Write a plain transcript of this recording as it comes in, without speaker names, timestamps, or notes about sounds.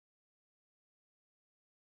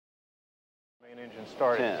Main engine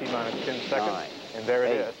start 10, at T-minus 10 seconds, 9, and there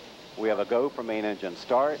 8. it is. We have a go for main engine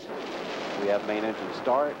start. We have main engine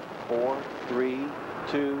start. 4, 3,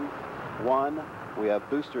 2, 1. We have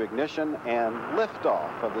booster ignition and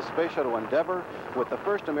liftoff of the Space Shuttle Endeavour with the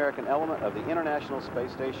first American element of the International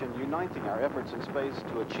Space Station, uniting our efforts in space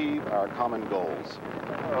to achieve our common goals.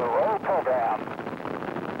 Roll program.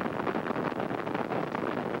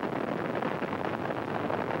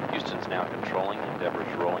 Houston's now controlling. Endeavour's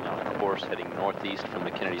rolling on a course heading northeast from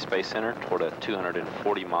the Kennedy Space Center toward a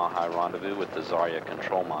 240-mile-high rendezvous with the Zarya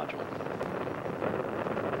control module.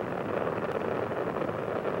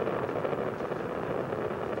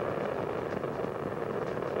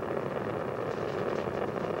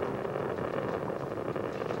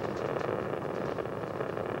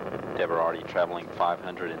 Endeavour already traveling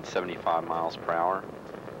 575 miles per hour,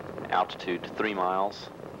 altitude 3 miles,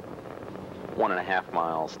 1.5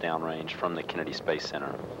 miles downrange from the Kennedy Space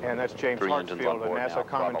Center. And that's James Hartsfield, a NASA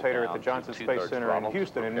commentator at the Johnson Space Center in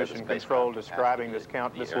Houston in Mission Control, describing this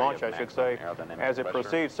launch, I should say, as it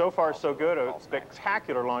proceeds. So far, so good. A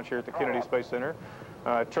spectacular launch here at the Kennedy Space Center,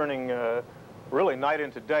 turning really night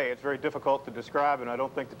into day. It's very difficult to describe, and I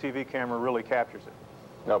don't think the TV camera really captures it.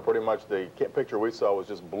 No, pretty much the picture we saw was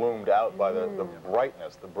just bloomed out by the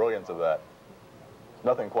brightness, the brilliance of that.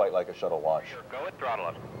 Nothing quite like a shuttle launch. Go at throttle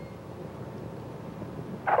up.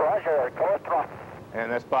 Roger, go at throttle.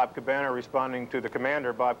 And that's Bob Cabana responding to the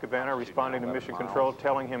commander, Bob Cabana, responding to Mission Control,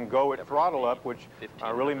 telling him go at throttle up, which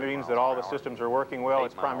really means that all the systems are working well.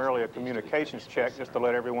 It's primarily a communications check, just to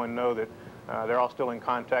let everyone know that they're all still in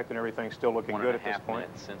contact and everything's still looking good at this point. 1.5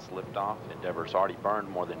 minutes since liftoff, Endeavour's already burned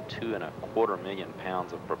more than 2.25 million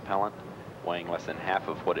pounds of propellant, weighing less than half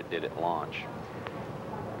of what it did at launch.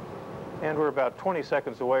 And we're about 20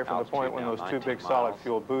 seconds away from the point when those two big solid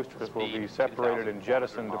fuel boosters will be separated and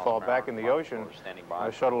jettisoned to fall back in the ocean.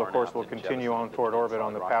 The shuttle, of course, will continue on toward orbit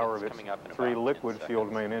on the power of its 3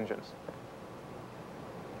 liquid-fueled main engines.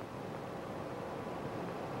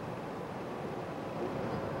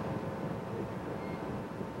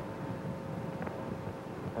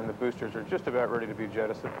 And the boosters are just about ready to be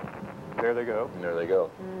jettisoned. There they go. And there they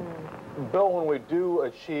go. Bill, when we do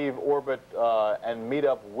achieve orbit and meet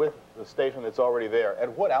up with the station that's already there,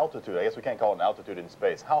 at what altitude? I guess we can't call it an altitude in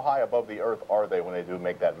space. How high above the Earth are they when they do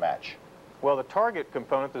make that match? Well, the target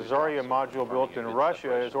component, the Zarya module built in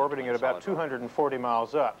Russia, is orbiting at about 240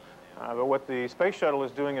 miles up. But what the space shuttle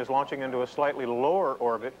is doing is launching into a slightly lower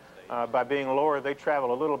orbit. By being lower, they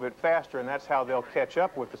travel a little bit faster, and that's how they'll catch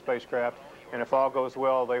up with the spacecraft. And if all goes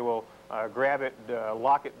well, they will grab it,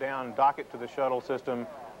 lock it down, dock it to the shuttle system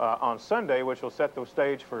on Sunday, which will set the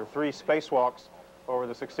stage for 3 spacewalks over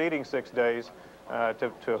the succeeding 6 days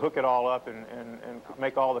to hook it all up and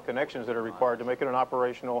make all the connections that are required to make it an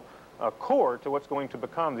operational core to what's going to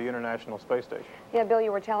become the International Space Station. Yeah, Bill,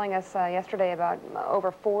 you were telling us yesterday about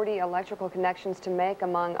over 40 electrical connections to make,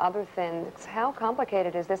 among other things. How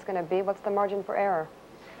complicated is this going to be? What's the margin for error?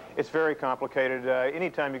 It's very complicated.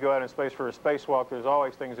 Anytime you go out in space for a spacewalk, there's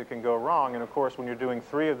always things that can go wrong. And of course, when you're doing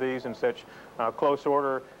 3 of these in such close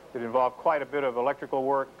order that involve quite a bit of electrical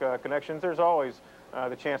work connections, there's always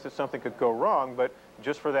the chance that something could go wrong. But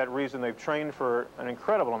just for that reason, they've trained for an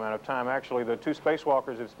incredible amount of time. Actually, the 2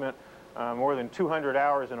 spacewalkers have spent more than 200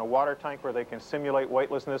 hours in a water tank where they can simulate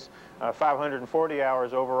weightlessness, 540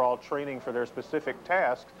 hours overall training for their specific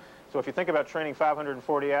tasks. So if you think about training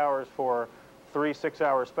 540 hours for 3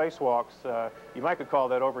 6-hour spacewalks, you might could call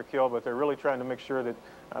that overkill, but they're really trying to make sure that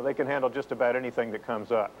they can handle just about anything that comes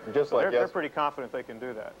up. They're pretty confident they can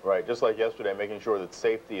do that. Right, just like yesterday, making sure that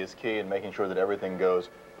safety is key and making sure that everything goes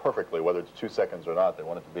perfectly, whether it's 2 seconds or not. They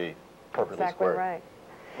want it to be perfectly square. Right.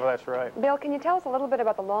 Well, that's right. Bill, can you tell us a little bit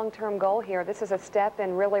about the long-term goal here? This is a step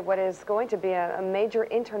in really what is going to be a major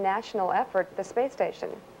international effort at the space station.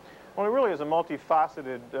 Well, it really is a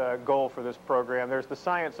multifaceted goal for this program. There's the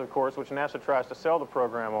science, of course, which NASA tries to sell the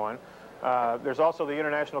program on. There's also the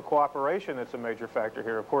international cooperation that's a major factor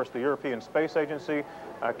here. Of course, the European Space Agency,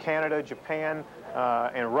 Canada, Japan,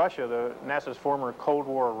 and Russia, NASA's former Cold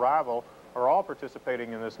War rival, are all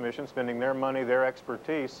participating in this mission, spending their money, their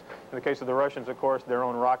expertise. In the case of the Russians, of course, their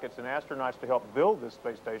own rockets and astronauts to help build this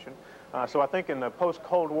space station. So I think in the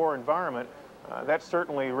post-Cold War environment, that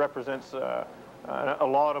certainly represents a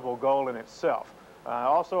laudable goal in itself.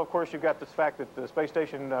 Also, of course, you've got this fact that the space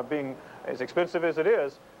station, being as expensive as it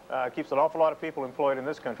is, keeps an awful lot of people employed in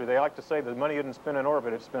this country. They like to say the money isn't spent in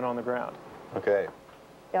orbit, it's spent on the ground. Okay.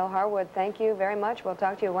 Bill Harwood, thank you very much. We'll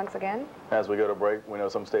talk to you once again. As we go to break, we know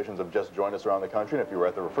some stations have just joined us around the country, and if you were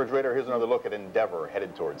at the refrigerator, here's another look at Endeavour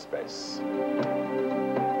headed towards space.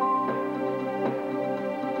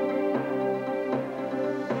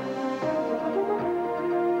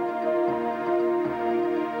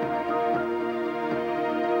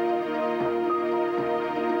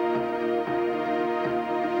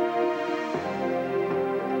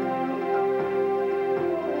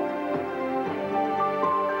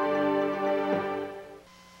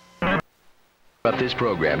 About this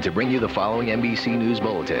program to bring you the following NBC News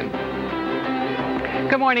Bulletin.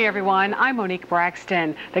 Good morning, everyone. I'm Monique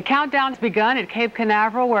Braxton. The countdown's begun at Cape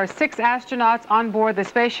Canaveral, where 6 astronauts on board the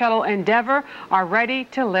Space Shuttle Endeavour are ready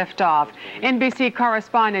to lift off. NBC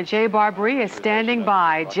correspondent Jay Barbary is standing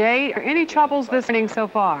by. Jay, are any troubles this morning so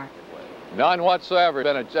far? None whatsoever. It's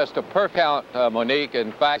been just a perfect count, Monique.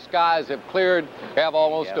 In fact, skies have cleared. We have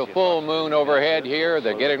almost a full moon overhead here.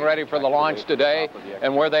 They're getting ready for the launch today.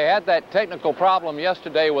 And where they had that technical problem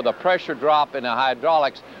yesterday with a pressure drop in the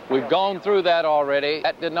hydraulics, we've gone through that already.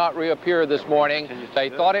 That did not reappear this morning. They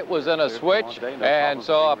thought it was in a switch, and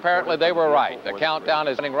so apparently they were right. The countdown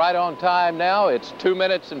is running right on time now. It's 2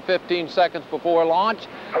 minutes and 15 seconds before launch,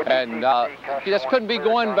 and just couldn't be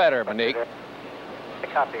going better, Monique.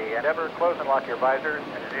 Copy. Endeavour, close and lock your visors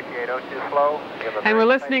and initiate O2 flow. And we're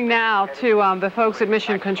listening now to the folks at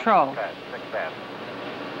Mission Control.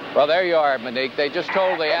 Well, there you are, Monique. They just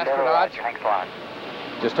told the astronauts,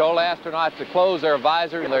 to close their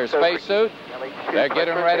visors and their spacesuit. They're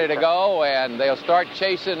getting ready to go, and they'll start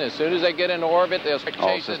chasing. As soon as they get into orbit, they'll start chasing.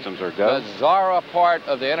 All systems are go. The Zara part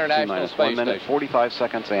of the International Space 1 minute, Station. 45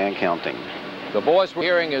 seconds and counting. The voice we're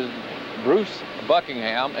hearing is Bruce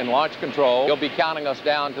Buckingham in launch control. He'll be counting us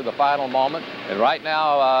down to the final moment. And right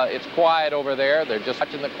now, it's quiet over there. They're just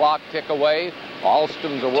watching the clock tick away. All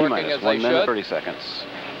systems are working as they should. 1 minute, 30 seconds.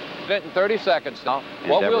 1 minute and 30 seconds now.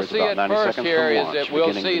 What we'll see at first here is that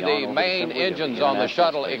we'll see the main engines on the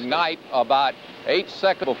shuttle ignite about 8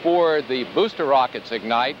 seconds before the booster rockets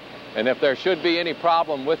ignite. And if there should be any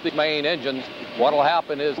problem with the main engines, what will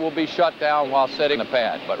happen is we'll be shut down while sitting the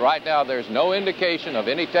pad. But right now, there's no indication of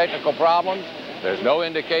any technical problems. There's no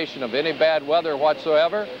indication of any bad weather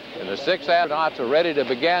whatsoever. And the 6 astronauts are ready to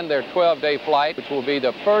begin their 12-day flight, which will be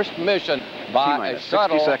the first mission by a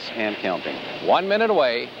shuttle. 60 seconds and counting. 1 minute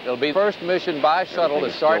away. It'll be the first mission by shuttle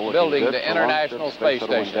to start building the International Space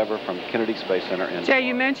Station. Endeavour from Kennedy Space Center in Jay,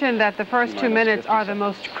 you mentioned that the first 2 minutes are the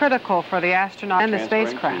most critical for the astronaut and the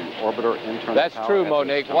spacecraft. That's true,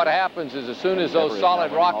 Monique. What happens is as soon as those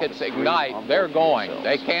solid rockets ignite, they're going.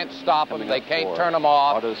 They can't stop them. They can't turn them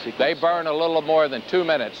off. They burn a little more than 2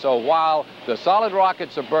 minutes. So while the solid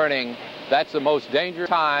rockets are burning, that's the most dangerous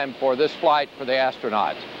time for this flight for the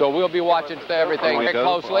astronauts. So we'll be watching everything very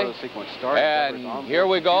closely. And here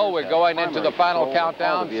we go. We're going into the final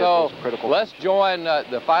countdown. So let's join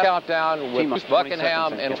the final countdown with Bruce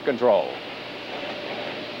Buckingham in control.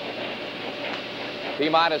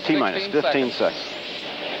 T-minus 15 seconds.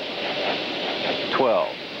 12,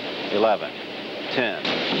 11,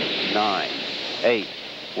 10, 9, 8.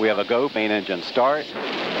 We have a go. Main engine start.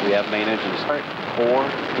 We have main engine start. 4,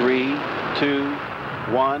 3, 2,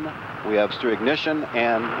 1. We have booster ignition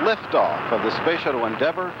and liftoff of the Space Shuttle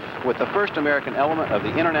Endeavour with the first American element of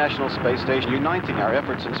the International Space Station, uniting our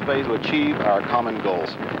efforts in space to achieve our common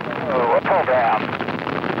goals. Program.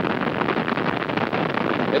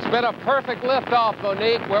 It's been a perfect liftoff,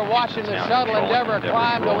 Monique. We're watching the Shuttle Endeavour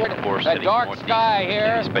climb the dark sky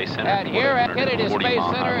here. And here at Kennedy Space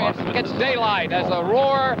Center, it's daylight as the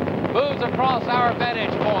roar moves across our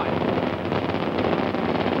vantage point.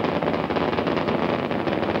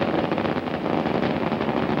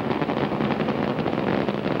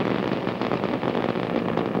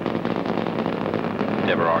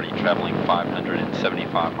 Endeavour already traveling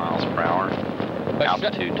 575 miles per hour.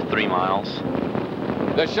 Altitude 3 miles.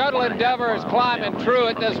 The Shuttle Endeavour is climbing through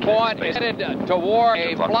at this point. It's headed toward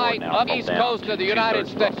a flight up east coast of the United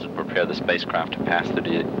States. To prepare the spacecraft to pass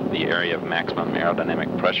through the area of maximum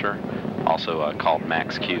aerodynamic pressure, also called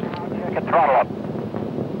max Q. Throttle up.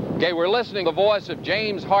 Okay, we're listening to the voice of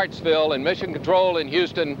James Hartsfield in Mission Control in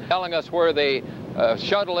Houston, telling us where the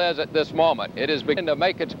shuttle is at this moment. It is beginning to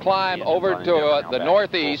make its climb over to the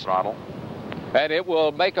northeast, and it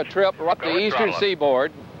will make a trip up the eastern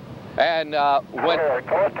seaboard. And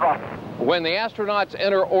when the astronauts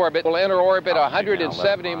enter orbit, will enter orbit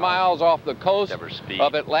 170 miles off the coast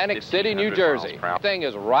of Atlantic City, New Jersey. Everything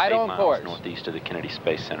is right on course. Northeast of the Kennedy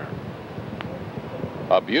Space Center.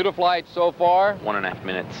 A beautiful flight so far. 1.5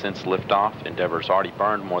 minutes since liftoff, Endeavour's already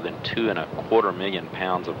burned more than 2.25 million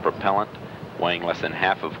pounds of propellant, weighing less than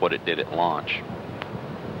half of what it did at launch.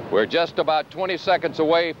 We're just about 20 seconds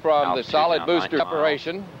away from the solid booster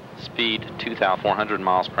separation. Speed 2,400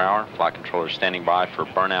 miles per hour. Flight controller standing by for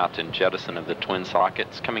burnout and jettison of the twin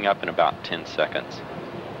sockets, coming up in about 10 seconds.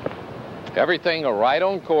 Everything right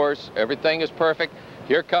on course. Everything is perfect.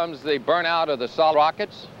 Here comes the burnout of the solid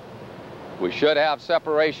rockets. We should have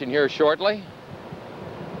separation here shortly.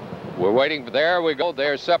 We're waiting for, there we go.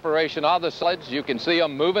 There's separation of the solids. You can see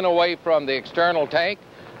them moving away from the external tank.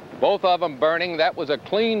 Both of them burning. That was a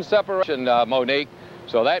clean separation, Monique.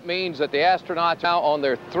 So that means that the astronauts now on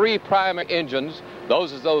their 3 primary engines,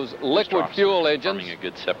 those liquid fuel engines. Forming a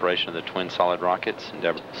good separation of the twin solid rockets.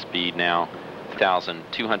 Endeavour speed now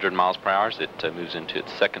 1,200 miles per hour as it moves into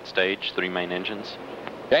its second stage, 3 main engines.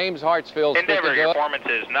 James Hartsfield. Endeavour, your performance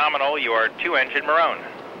is nominal. You are 2-engine Maroon.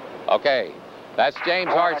 Okay, that's James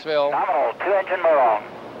Hartsfield. Nominal, 2-engine Maroon.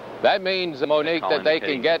 That means, Monique, that they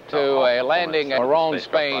can get to a landing at Maroon,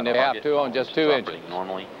 Spain if they have to on just 2 engines.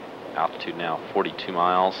 Normally, altitude now 42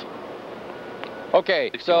 miles.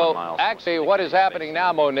 Okay, so actually what is happening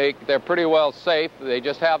now, Monique, they're pretty well safe. They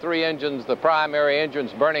just have 3 engines, the primary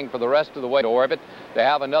engines burning for the rest of the way to orbit. They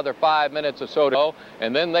have another 5 minutes or so to go,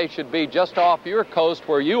 and then they should be just off your coast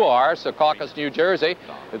where you are, Secaucus, New Jersey.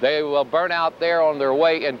 They will burn out there on their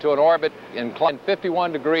way into an orbit inclined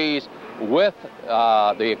 51 degrees with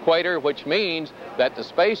the equator, which means that the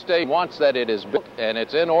space station, once that it is built and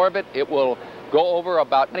it's in orbit, it will go over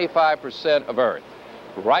about 95% of Earth.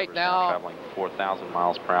 Right now, traveling 4,000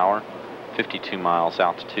 miles per hour, 52 miles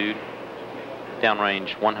altitude,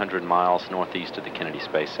 downrange 100 miles northeast of the Kennedy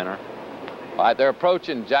Space Center. They're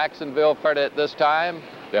approaching Jacksonville, Florida at this time.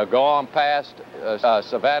 They'll go on past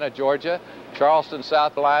Savannah, Georgia, Charleston,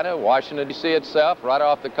 South Carolina, Washington, D.C. itself, right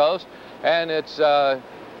off the coast, and its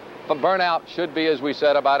burnout should be, as we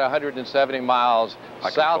said, about 170 miles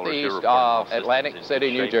southeast of Atlantic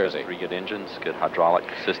City, New Jersey. 3 good engines, good hydraulic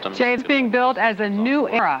systems. Jay, it's being built as a new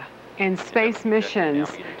era in space missions.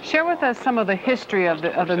 Share with us some of the history of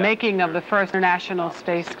the making of the first international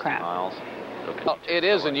spacecraft. Well, it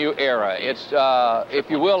is a new era. It's, if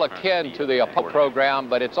you will, akin to the Apollo program,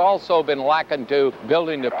 but it's also been likened to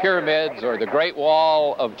building the pyramids or the Great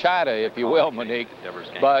Wall of China, if you will, Monique.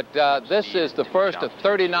 But this is the first of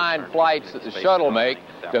 39 flights that the shuttle will make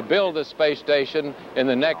to build the space station in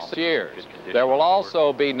the next years. There will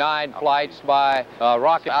also be 9 flights by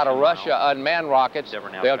rockets out of Russia, unmanned rockets.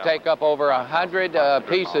 They'll take up over 100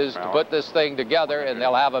 pieces to put this thing together, and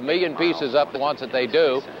they'll have 1 million pieces up once that they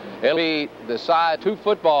do. It'll be the size of 2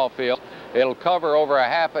 football fields. It'll cover over a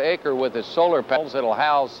half acre with its solar panels. It'll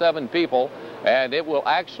house 7 people, and it will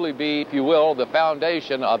actually be, if you will, the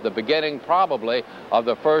foundation of the beginning, probably, of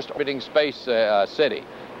the first orbiting space city.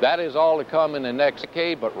 That is all to come in the next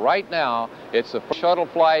decade, but right now, it's the first shuttle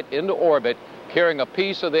flight into orbit carrying a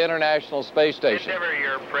piece of the International Space Station. Endeavour,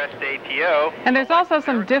 your pressed ATO. And there's also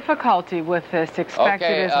some difficulty with this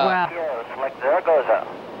expected as well. There goes up.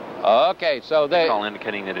 Okay, so they... All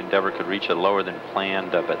indicating that Endeavour could reach a lower than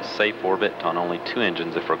planned but safe orbit on only 2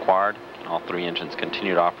 engines if required. All 3 engines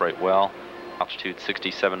continue to operate well. Altitude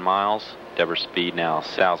 67 miles. Endeavour speed now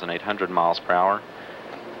 1,800 miles per hour.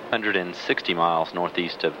 160 miles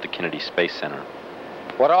northeast of the Kennedy Space Center.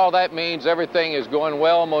 What all that means, everything is going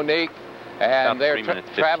well, Monique. And they're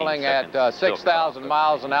traveling at 6,000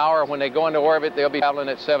 miles an hour. When they go into orbit, they'll be traveling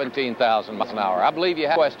at 17,000 miles an hour. I believe you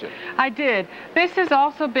had a question. I did. This is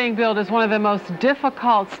also being billed as one of the most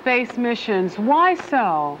difficult space missions. Why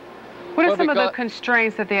so? What are some of the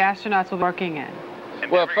constraints that the astronauts will be working in?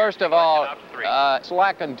 Well, first of all, it's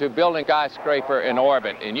likened to building a skyscraper in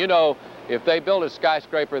orbit. And you know, if they build a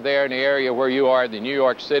skyscraper there in the area where you are, the New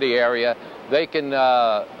York City area, they can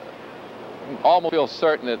almost feel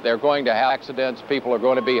certain that they're going to have accidents. People are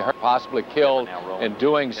going to be hurt, possibly killed in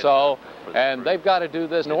doing so. And they've got to do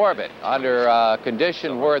this in orbit under a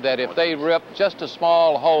condition where that if they rip just a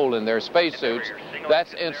small hole in their spacesuits,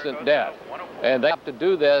 that's instant death. And they have to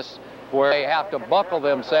do this where they have to buckle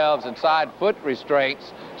themselves inside foot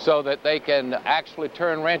restraints so that they can actually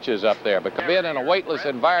turn wrenches up there. Because being in a weightless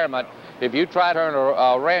environment, if you try to turn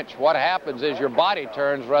a wrench, what happens is your body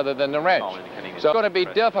turns rather than the wrench. So it's going to be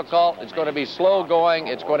difficult. It's going to be slow going.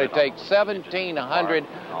 It's going to take 1,700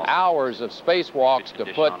 hours of spacewalks to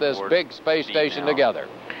put this big space station together.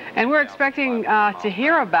 And we're expecting to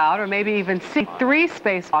hear about or maybe even see 3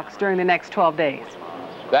 spacewalks during the next 12 days.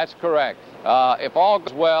 That's correct. If all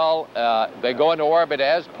goes well, they go into orbit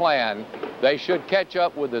as planned. They should catch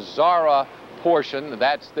up with the Zara portion.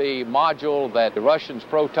 That's the module that the Russians'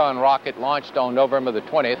 Proton rocket launched on November the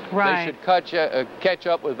 20th. Right. They should catch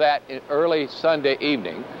up with that in early Sunday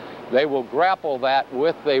evening. They will grapple that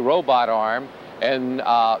with the robot arm, and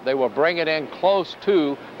they will bring it in close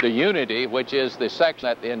to the Unity, which is the section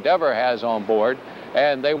that the Endeavour has on board,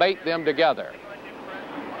 and they mate them together.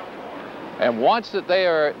 And once that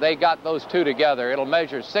they got those 2 together, it'll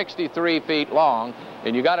measure 63 feet long.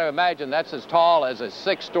 And you got to imagine that's as tall as a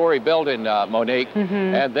 6-story building, Monique.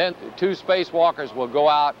 And then 2 spacewalkers will go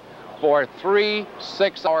out for 3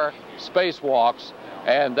 6-hour spacewalks,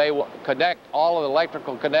 and they will connect all of the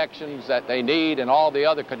electrical connections that they need and all the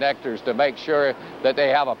other connectors to make sure that they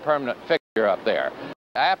have a permanent fixture up there.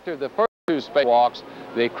 After the first 2 spacewalks,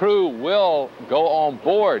 the crew will go on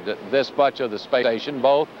board this much of the space station,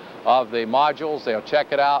 both of the modules. They'll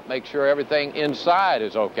check it out, make sure everything inside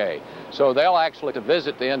is okay. So they'll actually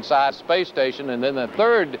visit the inside space station, and then the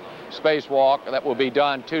 3rd spacewalk that will be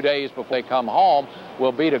done 2 days before they come home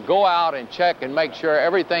will be to go out and check and make sure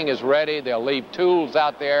everything is ready. They'll leave tools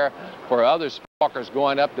out there for other spacewalkers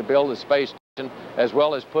going up to build the space station, as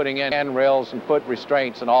well as putting in handrails and foot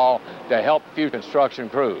restraints and all to help future construction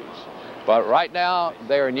crews. But right now,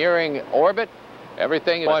 they're nearing orbit.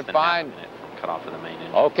 Everything is going fine. Cut off of the main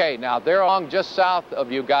engine. Okay, now they're along just south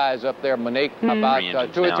of you guys up there, Monique, about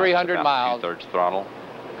 200 or 300 miles. 2/3 throttle.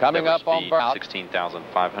 Coming up on burnout.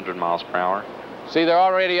 16,500 miles per hour. See, they're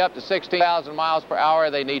already up to 16,000 miles per hour.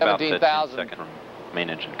 They need 17,000. Main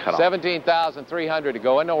engine cut off. 17,300 to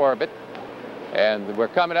go into orbit. And we're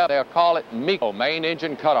coming up, they'll call it MECO, main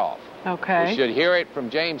engine cutoff. Okay. We should hear it from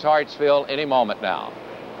James Hartsfield any moment now.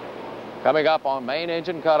 Coming up on main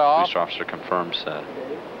engine cutoff. Booster officer confirms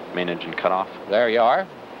main engine cutoff. There you are.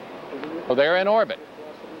 So they're in orbit.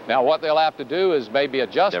 Now what they'll have to do is maybe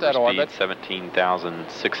adjust that orbit. Speed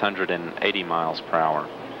 17,680 miles per hour.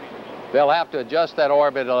 They'll have to adjust that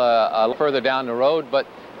orbit a little further down the road, but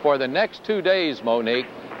for the next 2 days, Monique,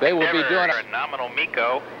 they will be doing a nominal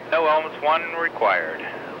MECO, no ohms 1 required.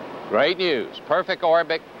 Great news. Perfect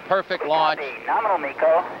orbit, perfect launch. Nominal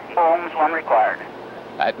MECO, ohms 1 required.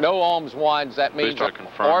 At no ohms 1s, that means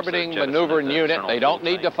orbiting maneuvering unit. They don't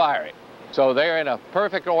need to fire it. So they're in a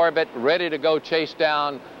perfect orbit, ready to go chase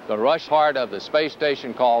down the rush part of the space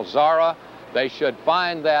station called Zara. They should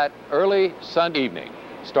find that early Sunday evening.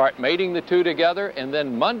 Start mating the 2 together, and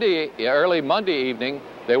then early Monday evening,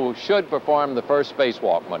 they should perform the first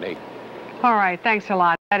spacewalk, Monique. All right, thanks a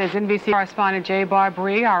lot. That is NBC correspondent Jay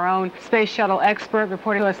Barbary, our own space shuttle expert,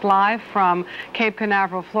 reporting to us live from Cape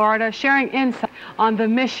Canaveral, Florida, sharing insight on the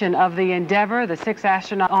mission of the Endeavour, the 6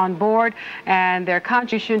 astronauts on board, and their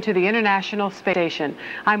contribution to the International Space Station.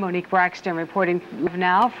 I'm Monique Braxton, reporting live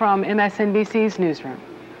now from MSNBC's newsroom.